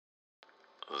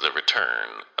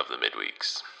return of the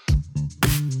midweeks.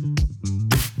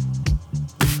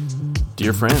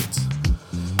 Dear friends,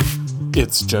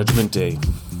 it's Judgment Day.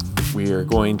 We are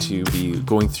going to be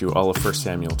going through all of 1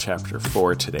 Samuel chapter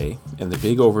 4 today, and the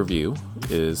big overview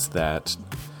is that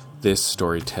this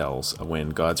story tells when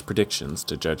God's predictions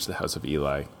to judge the house of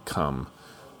Eli come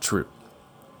true.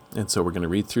 And so we're going to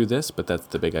read through this, but that's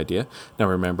the big idea. Now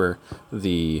remember,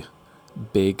 the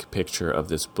big picture of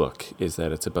this book is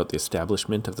that it's about the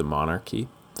establishment of the monarchy,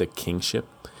 the kingship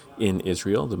in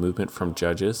Israel, the movement from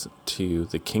judges to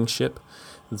the kingship,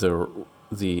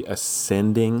 the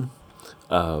ascending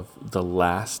of the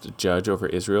last judge over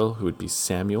Israel, who would be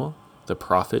Samuel, the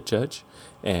prophet judge.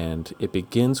 And it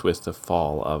begins with the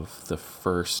fall of the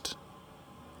first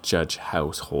judge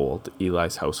household,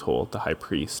 Eli's household, the high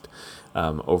priest,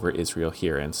 over Israel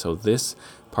here. And so this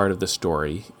part of the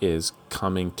story is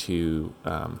coming to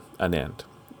an end.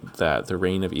 That the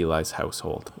reign of Eli's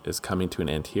household is coming to an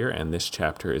end here, and this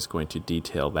chapter is going to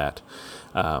detail that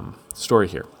story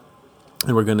here.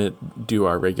 And we're going to do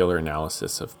our regular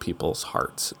analysis of people's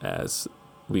hearts as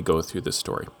we go through this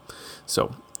story.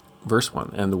 So, verse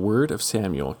 1, and the word of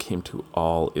Samuel came to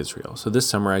all Israel. So this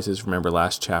summarizes, remember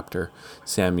last chapter,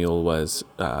 Samuel was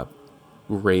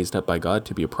raised up by God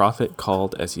to be a prophet,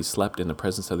 called as he slept in the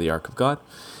presence of the ark of God.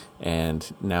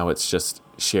 And now it's just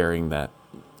sharing that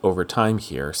over time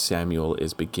here, Samuel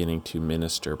is beginning to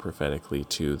minister prophetically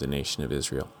to the nation of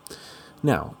Israel.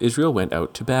 Now, Israel went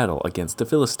out to battle against the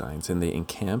Philistines, and they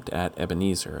encamped at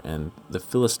Ebenezer, and the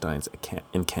Philistines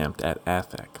encamped at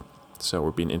Aphek. So we're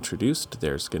being introduced.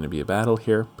 There's going to be a battle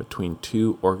here between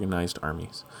two organized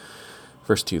armies.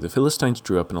 Verse 2, the Philistines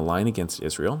drew up in a line against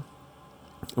Israel.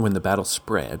 When the battle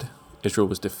spread, Israel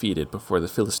was defeated before the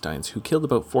Philistines, who killed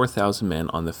about 4,000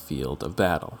 men on the field of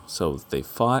battle. So they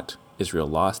fought. Israel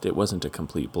lost. It wasn't a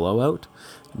complete blowout,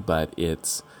 but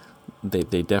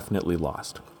they definitely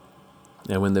lost.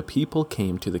 And when the people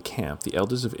came to the camp, the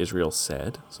elders of Israel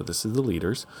said, so this is the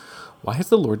leaders, why has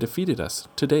the Lord defeated us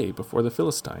today before the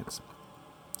Philistines?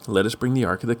 Let us bring the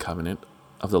ark of the covenant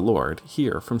of the Lord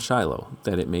here from Shiloh,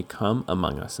 that it may come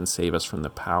among us and save us from the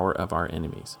power of our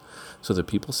enemies. So the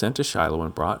people sent to Shiloh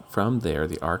and brought from there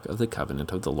the ark of the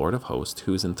covenant of the Lord of hosts,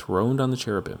 who is enthroned on the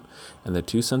cherubim. And the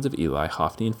two sons of Eli,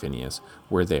 Hophni and Phinehas,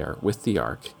 were there with the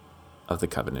ark of the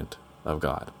covenant of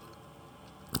God.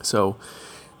 So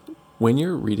when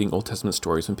you're reading Old Testament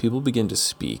stories, when people begin to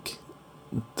speak,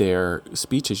 their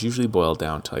speech is usually boiled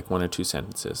down to like one or two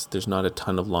sentences. There's not a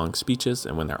ton of long speeches,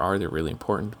 and when there are, they're really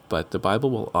important. But the Bible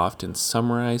will often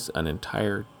summarize an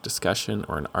entire discussion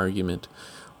or an argument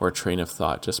or a train of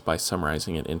thought just by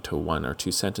summarizing it into one or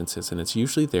two sentences, and it's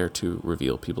usually there to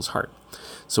reveal people's heart.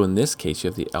 So in this case, you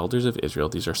have the elders of Israel.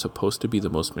 These are supposed to be the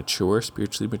most mature,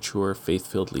 spiritually mature,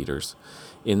 faith-filled leaders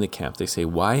in the camp. They say,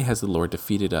 why has the Lord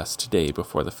defeated us today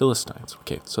before the Philistines?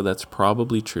 Okay, so that's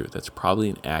probably true. That's probably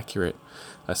an accurate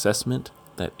assessment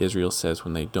that Israel says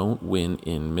when they don't win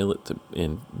in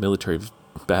military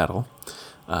battle,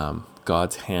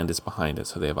 God's hand is behind it.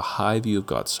 So they have a high view of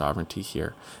God's sovereignty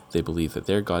here. They believe that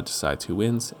their God decides who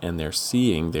wins, and they're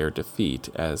seeing their defeat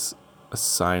as a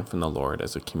sign from the Lord,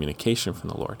 as a communication from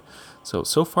the Lord.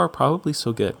 So far, probably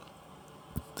so good.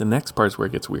 The next part is where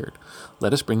it gets weird.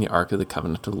 Let us bring the ark of the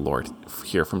covenant of the Lord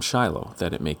here from Shiloh,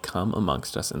 that it may come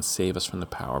amongst us and save us from the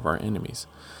power of our enemies.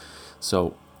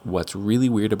 So what's really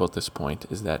weird about this point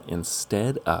is that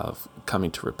instead of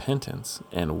coming to repentance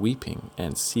and weeping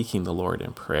and seeking the Lord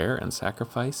in prayer and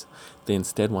sacrifice, they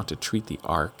instead want to treat the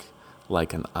ark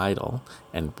like an idol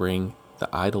and bring the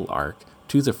idol ark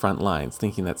to the front lines,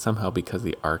 thinking that somehow because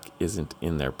the ark isn't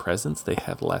in their presence, they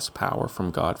have less power from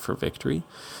God for victory.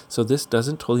 So this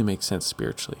doesn't totally make sense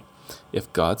spiritually.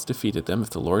 If God's defeated them, if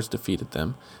the Lord's defeated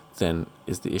them, then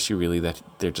is the issue really that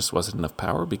there just wasn't enough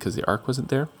power because the ark wasn't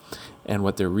there? And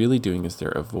what they're really doing is they're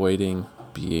avoiding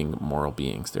being moral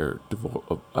beings. They're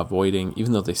avoiding,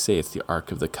 even though they say it's the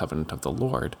ark of the covenant of the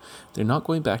Lord, they're not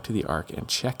going back to the ark and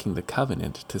checking the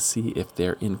covenant to see if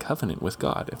they're in covenant with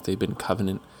God, if they've been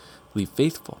covenantly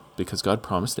faithful, because God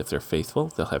promised if they're faithful,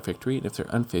 they'll have victory, and if they're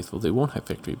unfaithful, they won't have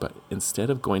victory. But instead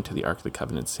of going to the ark of the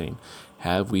covenant saying,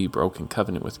 have we broken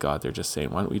covenant with God, they're just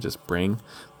saying, why don't we just bring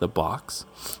the box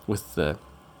with the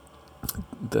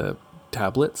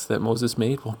tablets that Moses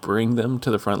made, we'll bring them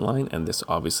to the front line, and this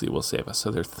obviously will save us.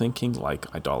 So they're thinking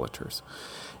like idolaters.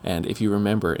 And if you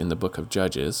remember in the book of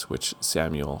Judges, which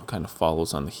Samuel kind of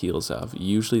follows on the heels of,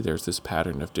 usually there's this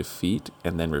pattern of defeat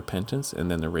and then repentance and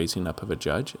then the raising up of a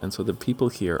judge. And so the people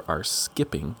here are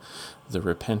skipping the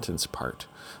repentance part.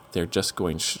 They're just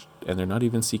going, and they're not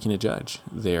even seeking a judge.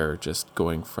 They're just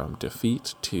going from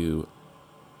defeat to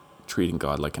treating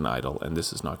God like an idol, and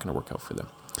this is not going to work out for them.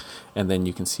 And then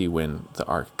you can see when the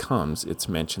ark comes, it's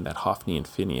mentioned that Hophni and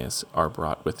Phinehas are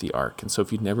brought with the ark. And so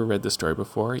if you'd never read the story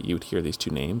before, you would hear these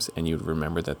two names, and you'd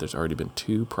remember that there's already been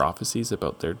two prophecies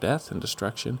about their death and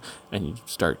destruction, and you'd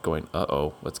start going,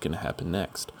 uh-oh, what's going to happen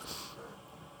next?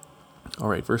 All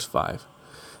right, verse 5.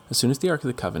 As soon as the ark of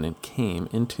the covenant came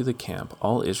into the camp,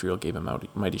 all Israel gave a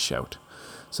mighty shout,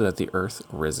 so that the earth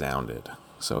resounded.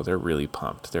 So they're really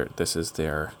pumped. This is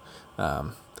their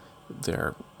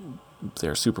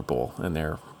Super Bowl, and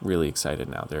they're really excited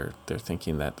now. They're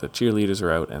thinking that the cheerleaders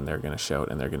are out, and they're going to shout,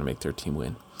 and they're going to make their team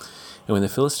win. And when the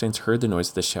Philistines heard the noise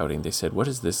of the shouting, they said, "What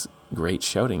does this great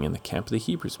shouting in the camp of the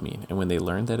Hebrews mean?" And when they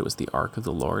learned that it was the ark of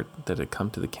the Lord that had come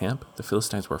to the camp, the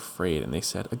Philistines were afraid, and they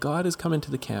said, "A god has come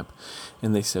into the camp."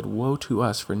 And they said, "Woe to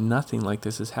us, for nothing like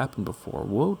this has happened before.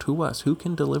 Woe to us, who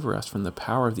can deliver us from the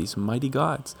power of these mighty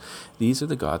gods? These are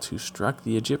the gods who struck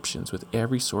the Egyptians with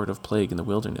every sort of plague in the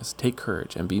wilderness. Take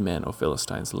courage and be men, O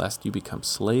Philistines, lest you become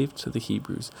slaves to the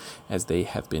Hebrews, as they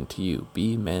have been to you.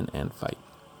 Be men and fight."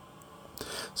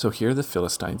 So here are the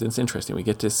Philistines. It's interesting. We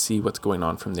get to see what's going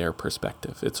on from their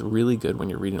perspective. It's really good when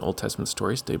you're reading Old Testament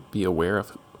stories to be aware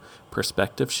of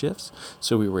perspective shifts.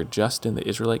 So we were just in the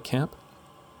Israelite camp,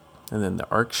 and then the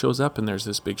ark shows up, and there's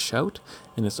this big shout,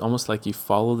 and it's almost like you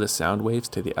follow the sound waves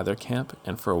to the other camp,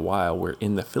 and for a while we're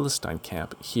in the Philistine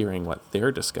camp hearing what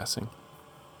they're discussing.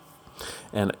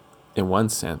 And in one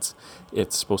sense, you're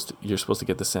supposed to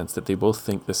get the sense that they both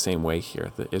think the same way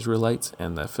here. The Israelites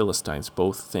and the Philistines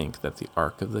both think that the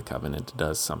Ark of the Covenant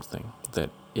does something,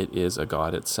 that it is a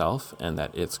god itself, and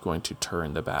that it's going to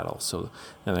turn the battle. So,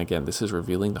 and again, this is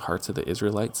revealing the hearts of the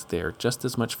Israelites. They're just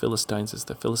as much Philistines as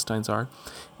the Philistines are,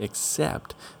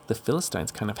 except the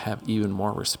Philistines kind of have even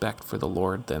more respect for the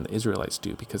Lord than the Israelites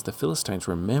do, because the Philistines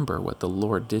remember what the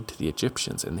Lord did to the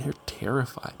Egyptians, and they're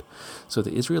terrified. So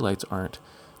the Israelites aren't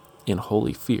in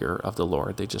holy fear of the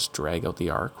Lord. They just drag out the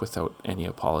ark without any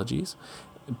apologies.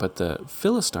 But the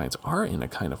Philistines are in a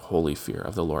kind of holy fear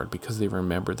of the Lord because they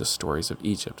remember the stories of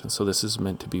Egypt. And so this is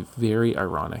meant to be very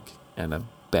ironic and a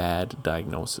bad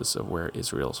diagnosis of where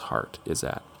Israel's heart is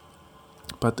at.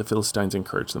 But the Philistines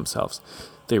encourage themselves.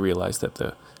 They realize that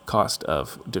the cost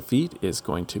of defeat is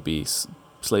going to be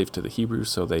slaves to the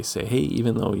Hebrews. So they say, hey,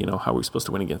 even though, how are we supposed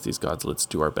to win against these gods? Let's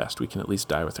do our best. We can at least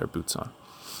die with our boots on.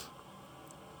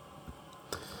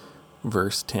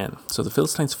 Verse 10. So the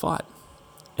Philistines fought,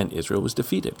 and Israel was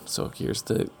defeated. So here's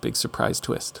the big surprise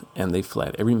twist. And they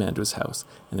fled, every man to his house.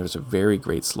 And there was a very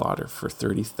great slaughter, for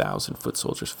 30,000 foot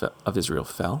soldiers of Israel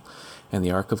fell. And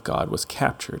the ark of God was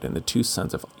captured, and the two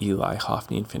sons of Eli,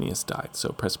 Hophni and Phinehas, died.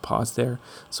 So press pause there.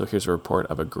 So here's a report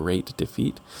of a great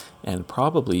defeat. And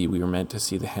probably we were meant to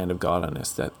see the hand of God on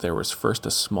this, that there was first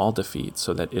a small defeat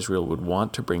so that Israel would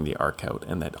want to bring the ark out,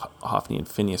 and that Hophni and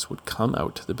Phinehas would come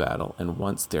out to the battle. And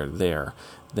once they're there,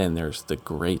 then there's the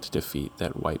great defeat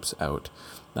that wipes out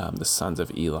the sons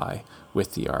of Eli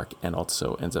with the ark, and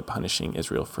also ends up punishing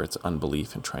Israel for its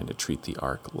unbelief and trying to treat the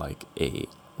ark like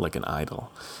an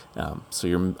idol.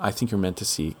 So I think you're meant to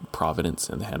see providence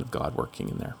and the hand of God working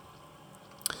in there.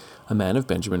 A man of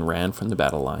Benjamin ran from the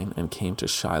battle line and came to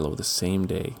Shiloh the same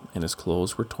day, and his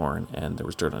clothes were torn, and there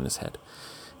was dirt on his head.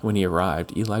 When he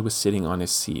arrived, Eli was sitting on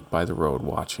his seat by the road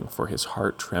watching, for his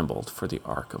heart trembled for the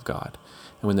ark of God.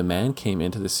 And when the man came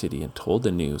into the city and told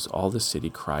the news, all the city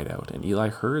cried out. And Eli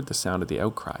heard the sound of the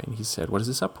outcry, and he said, "What is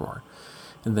this uproar?"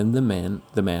 And then the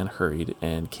man hurried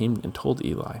and came and told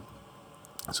Eli.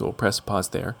 So we'll press pause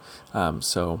there.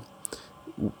 So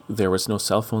there was no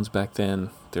cell phones back then.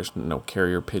 There's no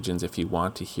carrier pigeons. If you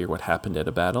want to hear what happened at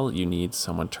a battle, you need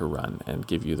someone to run and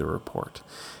give you the report.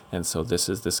 And so this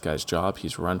is this guy's job.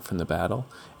 He's run from the battle,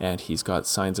 and he's got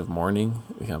signs of mourning.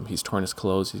 He's torn his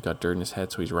clothes. He's got dirt in his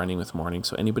head, so he's running with mourning.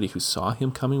 So anybody who saw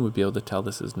him coming would be able to tell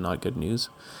this is not good news.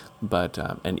 But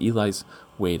and Eli's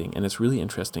waiting, and it's really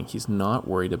interesting. He's not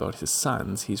worried about his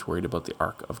sons. He's worried about the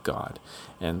ark of God.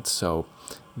 And so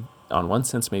on one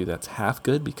sense, maybe that's half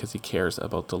good because he cares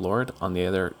about the Lord. On the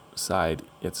other side,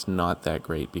 it's not that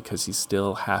great because he's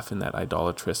still half in that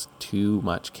idolatrous, too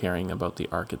much caring about the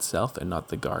ark itself and not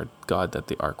the God that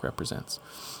the ark represents.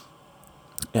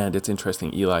 And it's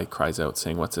interesting, Eli cries out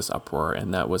saying, "What's this uproar?"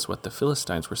 And that was what the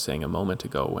Philistines were saying a moment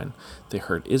ago when they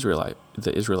heard the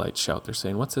Israelites shout. They're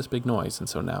saying, "What's this big noise?" And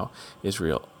so now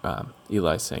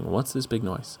Eli's saying, "What's this big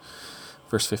noise?"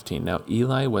 Verse 15, now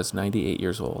Eli was 98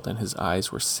 years old, and his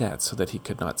eyes were set so that he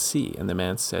could not see. And the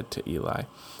man said to Eli,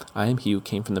 "I am he who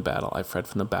came from the battle. I fled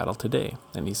from the battle today."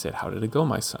 And he said, "How did it go,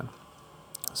 my son?"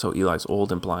 So Eli's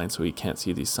old and blind, so he can't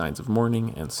see these signs of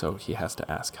mourning, and so he has to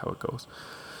ask how it goes.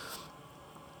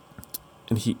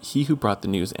 And he who brought the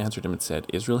news answered him and said,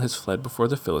 Israel has fled before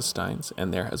the Philistines,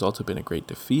 and there has also been a great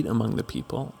defeat among the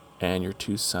people, and your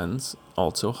 2 sons,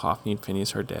 also Hophni and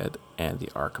Phinehas, are dead, and the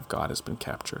ark of God has been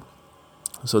captured.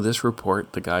 So this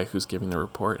report, the guy who's giving the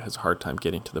report has a hard time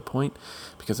getting to the point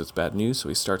because it's bad news. So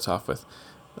he starts off with,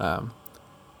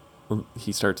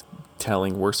 he starts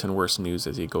telling worse and worse news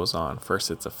as he goes on.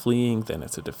 First it's a fleeing, then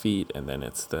it's a defeat, and then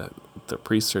it's the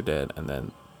priests are dead, and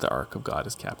then the ark of God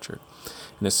is captured.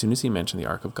 And as soon as he mentioned the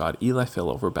ark of God, Eli fell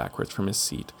over backwards from his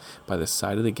seat by the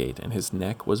side of the gate, and his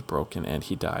neck was broken, and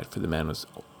he died, for the man was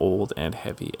old and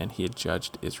heavy, and he had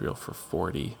judged Israel for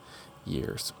 40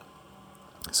 years.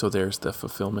 So there's the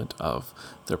fulfillment of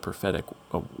the prophetic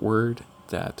word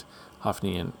that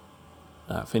Hophni and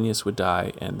Phinehas would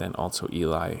die, and then also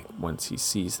Eli, once he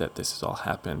sees that this has all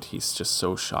happened, he's just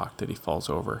so shocked that he falls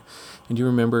over. And you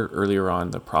remember earlier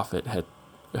on the prophet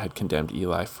had condemned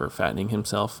Eli for fattening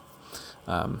himself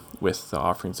with the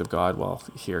offerings of God. Well,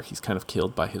 here he's kind of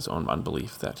killed by his own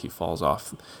unbelief that he falls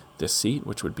off this seat,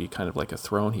 which would be kind of like a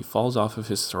throne. He falls off of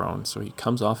his throne, so he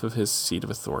comes off of his seat of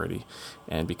authority,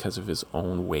 and because of his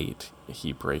own weight,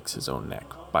 he breaks his own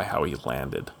neck by how he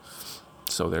landed.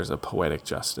 So there's a poetic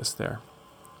justice there.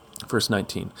 Verse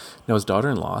 19, now his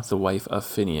daughter-in-law, the wife of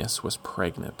Phinehas, was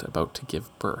pregnant, about to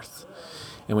give birth.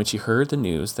 And when she heard the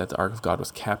news that the ark of God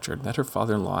was captured, and that her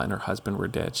father-in-law and her husband were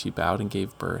dead, she bowed and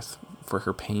gave birth, for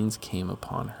her pains came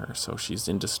upon her. So she's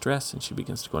in distress, and she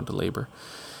begins to go into labor.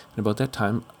 And about that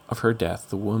time of her death,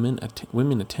 the women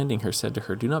attending her said to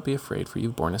her, do not be afraid, for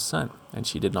you've borne a son. And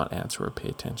she did not answer or pay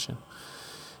attention.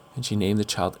 And she named the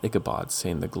child Ichabod,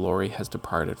 saying, the glory has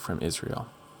departed from Israel,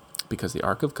 because the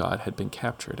ark of God had been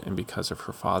captured, and because of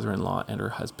her father-in-law and her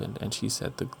husband. And she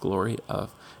said, the glory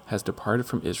has departed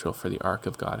from Israel, for the ark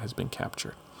of God has been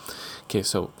captured. Okay,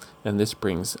 so, and this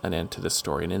brings an end to this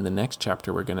story. And in the next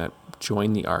chapter, we're going to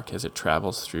join the ark as it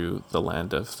travels through the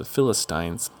land of the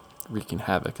Philistines, wreaking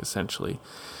havoc, essentially.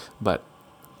 But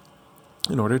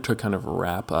in order to kind of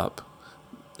wrap up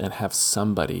and have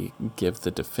somebody give the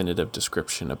definitive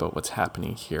description about what's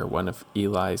happening here, one of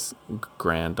Eli's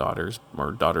granddaughters,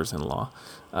 or daughters-in-law,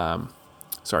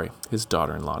 his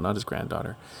daughter-in-law, not his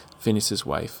granddaughter, Phinehas'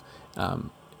 wife,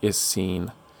 is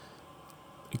seen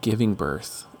giving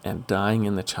birth and dying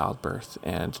in the childbirth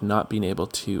and not being able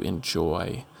to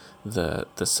enjoy the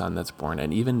son that's born,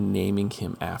 and even naming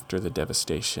him after the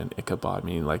devastation, Ichabod,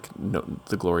 meaning like no,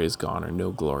 the glory is gone, or no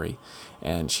glory.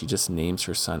 And she just names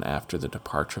her son after the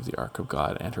departure of the ark of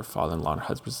God, and her father-in-law and her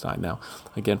husband died. Now,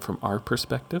 again, from our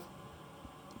perspective,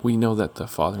 we know that the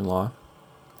father-in-law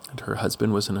and her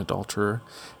husband was an adulterer,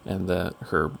 and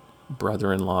her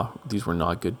brother-in-law, these were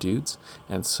not good dudes.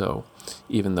 And so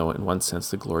even though in one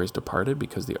sense the glory is departed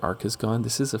because the ark is gone,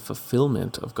 this is a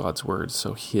fulfillment of God's word.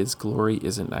 So his glory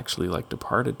isn't actually like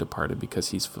departed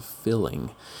because he's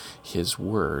fulfilling his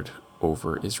word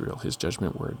over Israel, his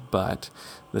judgment word. But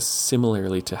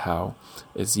similarly to how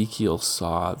Ezekiel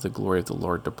saw the glory of the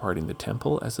Lord departing the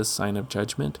temple as a sign of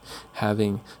judgment,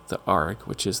 having the ark,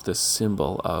 which is the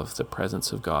symbol of the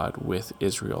presence of God with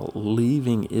Israel,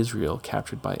 leaving Israel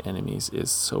captured by enemies, is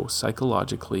so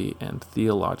psychologically and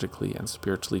theologically and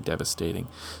spiritually devastating.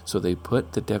 So they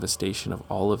put the devastation of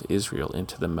all of Israel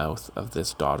into the mouth of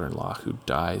this daughter-in-law who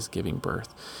dies giving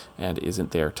birth and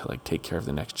isn't there to take care of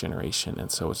the next generation.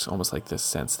 And so it's almost like this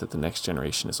sense that the next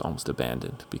generation is almost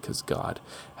abandoned because God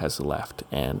has left,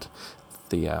 and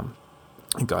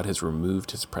God has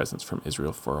removed his presence from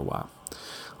Israel for a while.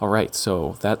 All right,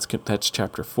 so that's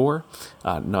chapter 4.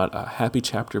 Not a happy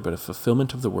chapter, but a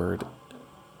fulfillment of the word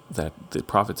that the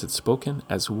prophets had spoken,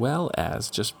 as well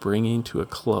as just bringing to a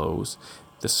close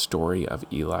the story of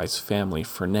Eli's family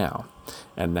for now.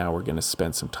 And now we're going to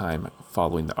spend some time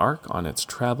following the ark on its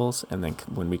travels, and then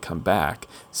when we come back,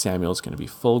 Samuel's going to be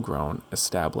full grown,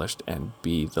 established, and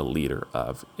be the leader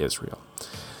of Israel.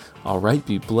 All right,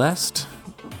 be blessed,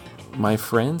 my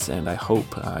friends, and I hope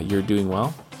you're doing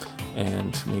well,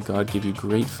 and may God give you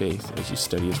great faith as you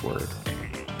study his word.